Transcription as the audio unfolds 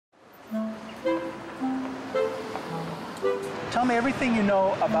Tell me everything you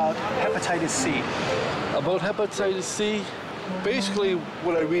know about hepatitis C. About hepatitis C, basically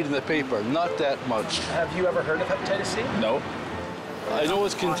what I read in the paper, not that much. Have you ever heard of hepatitis C? No. I know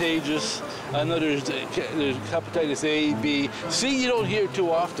it's contagious. I know there's hepatitis A, B. C you don't hear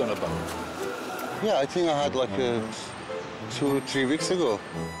too often about. Yeah, I think I had like 2 or 3 weeks ago.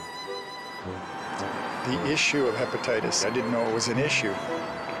 The issue of hepatitis, I didn't know it was an issue.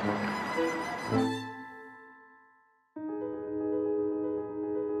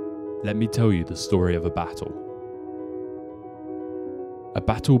 Let me tell you the story of a battle. A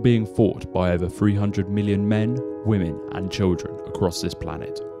battle being fought by over 300 million men, women and children across this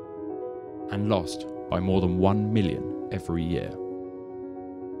planet, and lost by more than 1 million every year.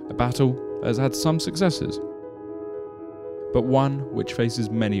 A battle that has had some successes, but one which faces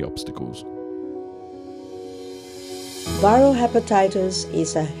many obstacles. Viral hepatitis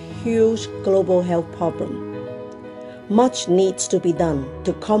is a huge global health problem. Much needs to be done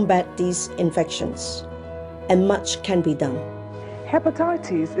to combat these infections, and much can be done.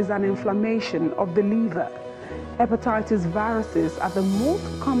 Hepatitis is an inflammation of the liver. Hepatitis viruses are the most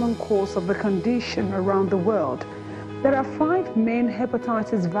common cause of the condition around the world. There are 5 main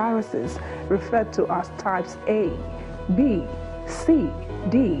hepatitis viruses referred to as types A, B, C,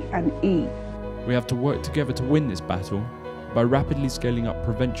 D, and E. We have to work together to win this battle by rapidly scaling up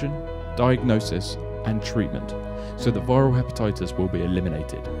prevention, diagnosis and treatment so that viral hepatitis will be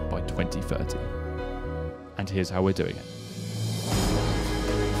eliminated by 2030. And here's how we're doing it.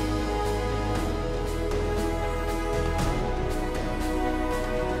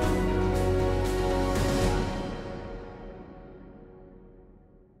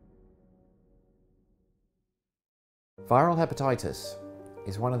 Viral hepatitis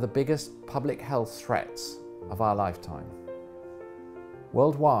is one of the biggest public health threats of our lifetime.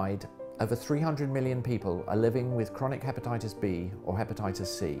 Worldwide, over 300 million people are living with chronic hepatitis B or hepatitis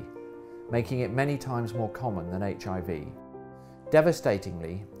C, making it many times more common than HIV.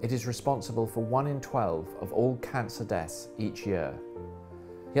 Devastatingly, it is responsible for 1 in 12 of all cancer deaths each year.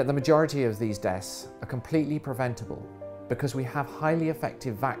 Yet the majority of these deaths are completely preventable because we have highly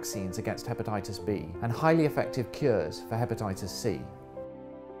effective vaccines against hepatitis B and highly effective cures for hepatitis C.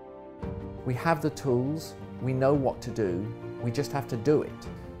 We have the tools, we know what to do, we just have to do it.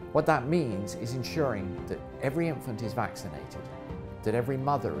 What that means is ensuring that every infant is vaccinated, that every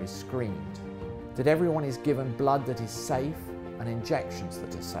mother is screened, that everyone is given blood that is safe and injections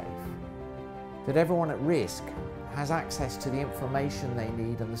that are safe, that everyone at risk has access to the information they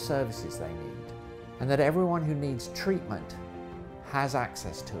need and the services they need, and that everyone who needs treatment has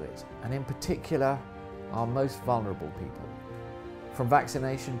access to it, and in particular, our most vulnerable people. From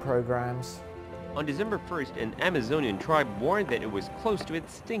vaccination programs. On December 1st, an Amazonian tribe warned that it was close to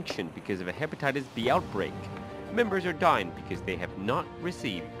extinction because of a hepatitis B outbreak. Members are dying because they have not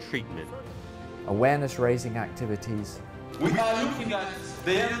received treatment. Awareness-raising activities. We are looking at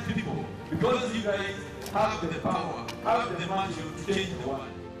the young people because you guys have the power, have the money to change the world.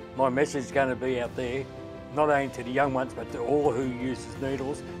 My message is going to be out there, not only to the young ones, but to all who uses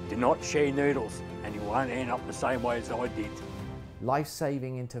noodles. Do not share noodles, and you won't end up the same way as I did.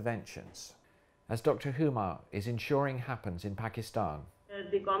 Life-saving interventions, as Dr. Humar is ensuring happens in Pakistan.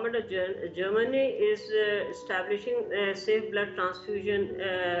 The government of Germany is establishing a safe blood transfusion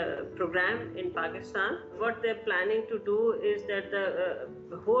program in Pakistan. What they're planning to do is that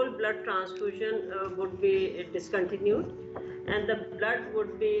the whole blood transfusion would be discontinued, and the blood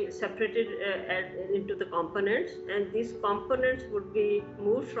would be separated into the components, and these components would be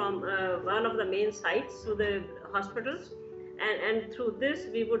moved from one of the main sites to the hospitals, and through this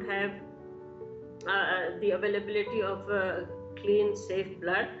we would have the availability of clean, safe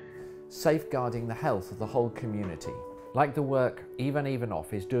blood. Safeguarding the health of the whole community, like the work Ivan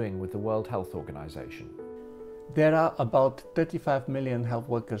Ivanov is doing with the World Health Organization. There are about 35 million health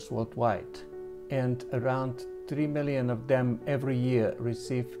workers worldwide, and around 3 million of them every year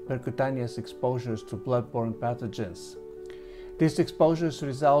receive percutaneous exposures to blood-borne pathogens. These exposures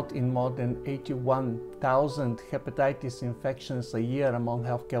result in more than 81,000 hepatitis infections a year among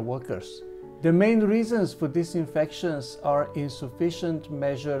healthcare workers. The main reasons for these infections are insufficient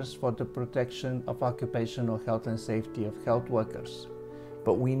measures for the protection of occupational health and safety of health workers.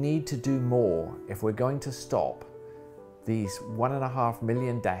 But we need to do more if we're going to stop these 1.5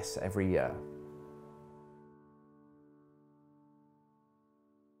 million deaths every year.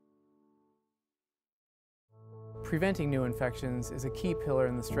 Preventing new infections is a key pillar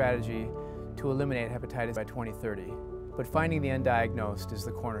in the strategy to eliminate hepatitis by 2030, but finding the undiagnosed is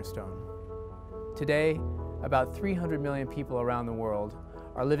the cornerstone. Today, about 300 million people around the world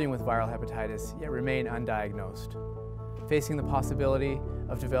are living with viral hepatitis, yet remain undiagnosed. facing the possibility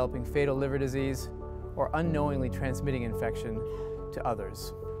of developing fatal liver disease or unknowingly transmitting infection to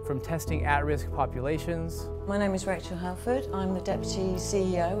others. From testing at-risk populations. My name is Rachel Halford. I'm the Deputy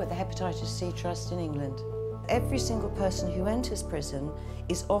CEO at the Hepatitis C Trust in England. Every single person who enters prison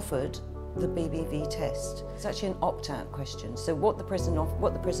is offered the BBV test. It's actually an opt-out question. So what the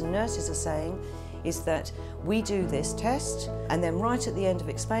prison nurses are saying is that we do this test, and then right at the end of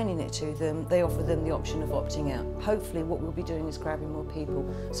explaining it to them, they offer them the option of opting out. Hopefully what we'll be doing is grabbing more people.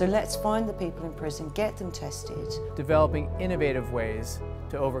 So let's find the people in prison, get them tested. Developing innovative ways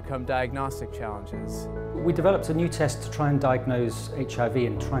to overcome diagnostic challenges. We developed a new test to try and diagnose HIV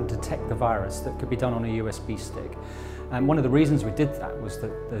and try and detect the virus that could be done on a USB stick. And one of the reasons we did that was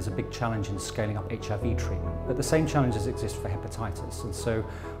that there's a big challenge in scaling up HIV treatment, but the same challenges exist for hepatitis. And so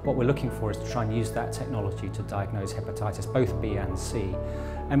what we're looking for is to try and use that technology to diagnose hepatitis, both B and C.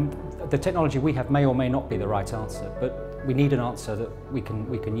 And the technology we have may or may not be the right answer, but we need an answer that we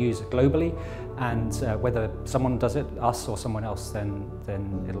can use globally, and whether someone does it, us or someone else,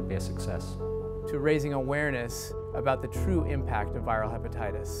 then it'll be a success. To raising awareness about the true impact of viral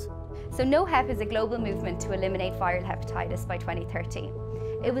hepatitis. So NOhep is a global movement to eliminate viral hepatitis by 2030.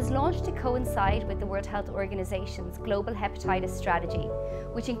 It was launched to coincide with the World Health Organization's global hepatitis strategy,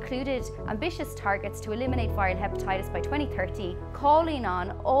 which included ambitious targets to eliminate viral hepatitis by 2030, calling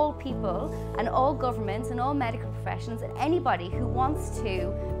on all people and all governments and all medical professions and anybody who wants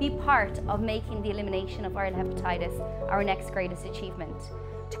to be part of making the elimination of viral hepatitis our next greatest achievement,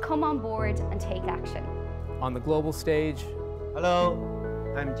 to come on board and take action. On the global stage. Hello.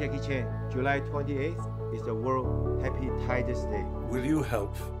 I'm Jackie Chen. July 28th is the World Hepatitis Day. Will you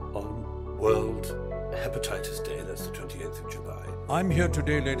help on World Hepatitis Day? That's the 28th of July. I'm here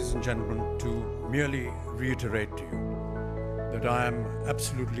today, ladies and gentlemen, to merely reiterate to you that I am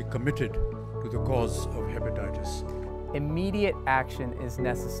absolutely committed to the cause of hepatitis. Immediate action is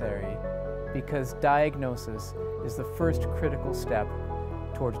necessary because diagnosis is the first critical step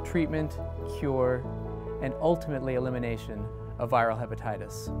toward treatment, cure, and ultimately elimination of viral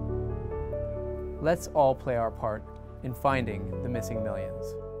hepatitis. Let's all play our part in finding the missing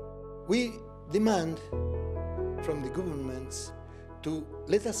millions. We demand from the governments to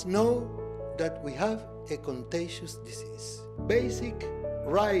let us know that we have a contagious disease. Basic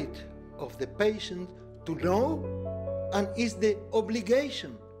right of the patient to know, and is the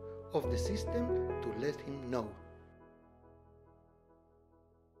obligation of the system to let him know.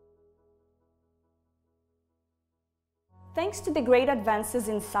 Thanks to the great advances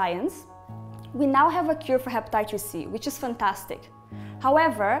in science, we now have a cure for hepatitis C, which is fantastic.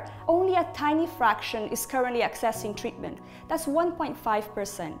 However, only a tiny fraction is currently accessing treatment. That's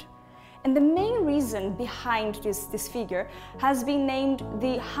 1.5%. And the main reason behind this figure has been named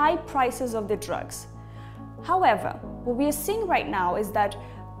the high prices of the drugs. However, what we are seeing right now is that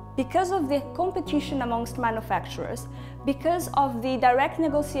because of the competition amongst manufacturers, because of the direct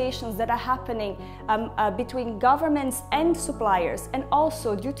negotiations that are happening between governments and suppliers, and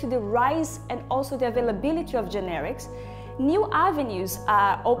also due to the rise and also the availability of generics, new avenues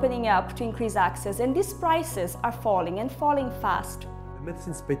are opening up to increase access, and these prices are falling and falling fast. The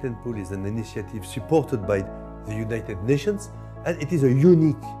Medicines Patent Pool is an initiative supported by the United Nations, and it is a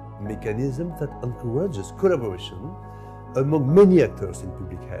unique mechanism that encourages collaboration among many actors in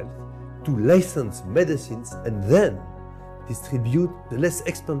public health to license medicines and then distribute the less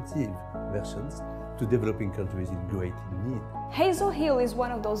expensive versions to developing countries in great need. Hazel Hill is one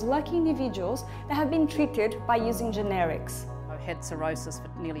of those lucky individuals that have been treated by using generics. I've had cirrhosis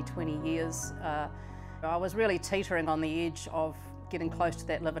for nearly 20 years. I was really teetering on the edge of getting close to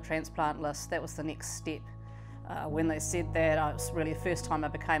that liver transplant list. That was the next step. When they said that, it was really the first time I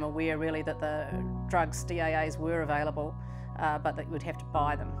became aware really that the drugs, DAAs, were available, but that you would have to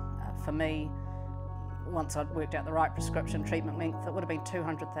buy them. For me, once I'd worked out the right prescription treatment length, it would have been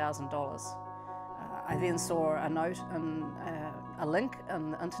 $200,000. I then saw a note and a link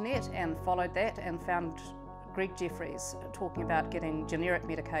on the internet and followed that and found Greg Jeffries talking about getting generic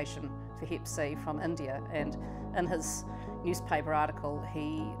medication for Hep C from India, and in his newspaper article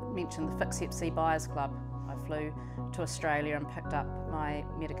he mentioned the Fix Hep C Buyers Club. I flew to Australia and picked up my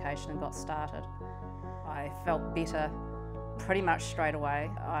medication and got started. I felt better pretty much straight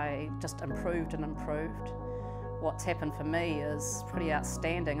away. I just improved and improved. What's happened for me is pretty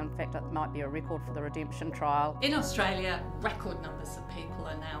outstanding. In fact, it might be a record for the Redemption trial. In Australia, record numbers of people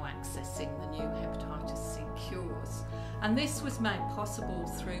are now accessing the new hepatitis C cures. And this was made possible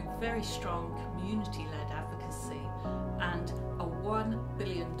through very strong community-led advocacy and a $1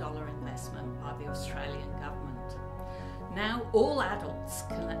 billion investment by the Australian government. Now all adults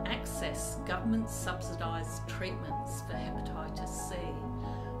can access access government-subsidised treatments for hepatitis C.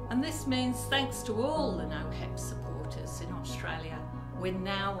 And this means, thanks to all the NOhep supporters in Australia, we're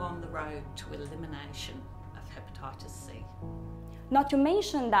now on the road to elimination of hepatitis C. Not to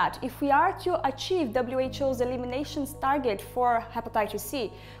mention that if we are to achieve WHO's eliminations target for hepatitis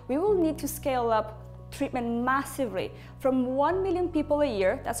C, we will need to scale up treatment massively from 1 million people a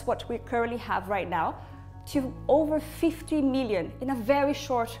year, that's what we currently have right now, to over 50 million in a very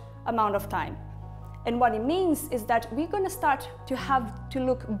short amount of time. And what it means is that we're going to start to have to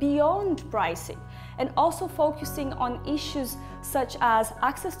look beyond pricing and also focusing on issues such as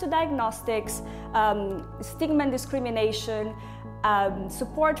access to diagnostics, stigma and discrimination,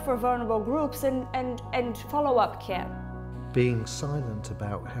 support for vulnerable groups and follow-up care. Being silent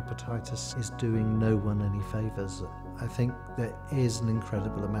about hepatitis is doing no one any favours. I think there is an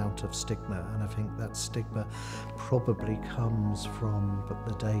incredible amount of stigma, and I think that stigma probably comes from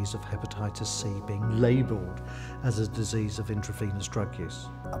the days of hepatitis C being labelled as a disease of intravenous drug use.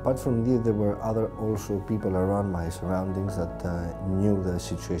 Apart from this, there were other also people around my surroundings that knew the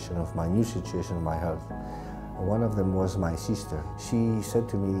situation of my new situation of my health. One of them was my sister. She said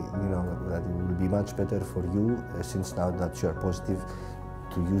to me, that it will be much better for you, since now that you are positive,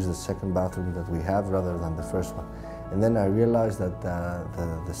 to use the second bathroom that we have rather than the first one. And then I realized that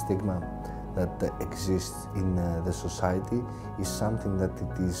the stigma that exists in the society is something that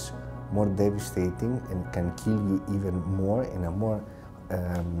it is more devastating and can kill you even more in a more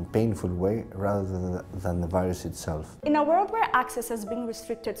painful way rather than the virus itself. In a world where access has been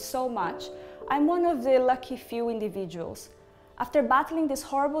restricted so much, I'm one of the lucky few individuals. After battling this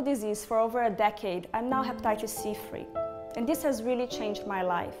horrible disease for over a decade, I'm now hepatitis C free, and this has really changed my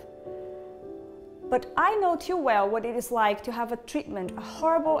life. But I know too well what it is like to have a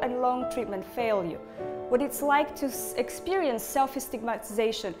horrible and long treatment fail you, what it's like to experience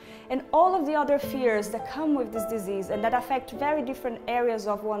self-stigmatization and all of the other fears that come with this disease and that affect very different areas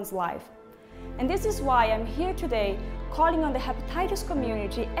of one's life. And this is why I'm here today calling on the hepatitis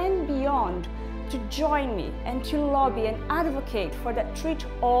community and beyond to join me and to lobby and advocate for that treat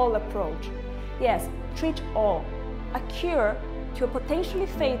all approach. Yes, treat all. A cure to a potentially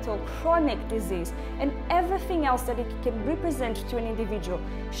fatal chronic disease and everything else that it can represent to an individual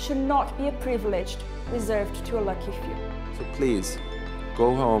should not be a privilege reserved to a lucky few. So please,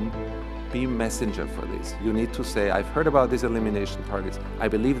 go home, be messenger for this. You need to say, I've heard about these elimination targets, I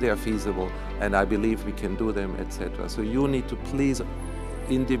believe they are feasible, and I believe we can do them, etc. So you need to please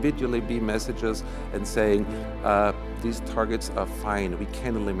individually be messengers and saying, these targets are fine, we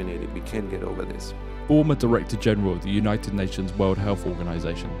can eliminate it, we can get over this. Former Director General of the United Nations World Health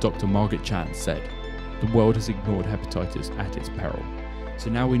Organization, Dr. Margaret Chan, said, "The world has ignored hepatitis at its peril. So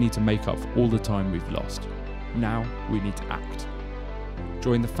now we need to make up for all the time we've lost. Now we need to act."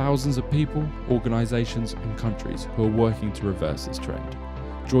 Join the thousands of people, organizations and countries who are working to reverse this trend.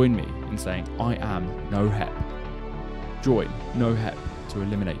 Join me in saying, I am NOhep. Join NOhep to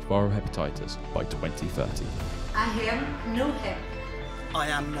eliminate viral hepatitis by 2030. I am NOhep. I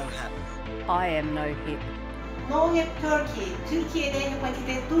am NOhep. I am NOhep. NOhep Turkey. Türkiye'de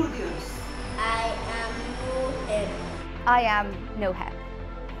hepatitis dur diyoruz. I am NOhep. I am NOhep.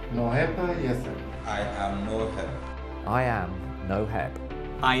 NOhep, yes sir. I am NOhep. I am NOhep.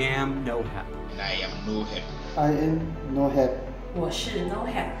 I am NOhep. And I am NOhep. I am NOhep. 我是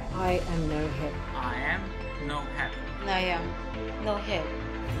NOhep. I am NOhep. I am NOhep. I am NOhep.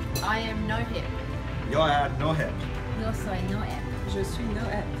 I am NOhep. Jag är NOhep. Jag soy NOhep. Je suis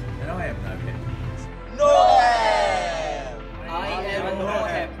NOhep. Jag är NOhep. NOhep. I am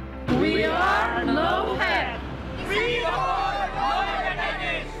NOhep. We are NOhep. Viva!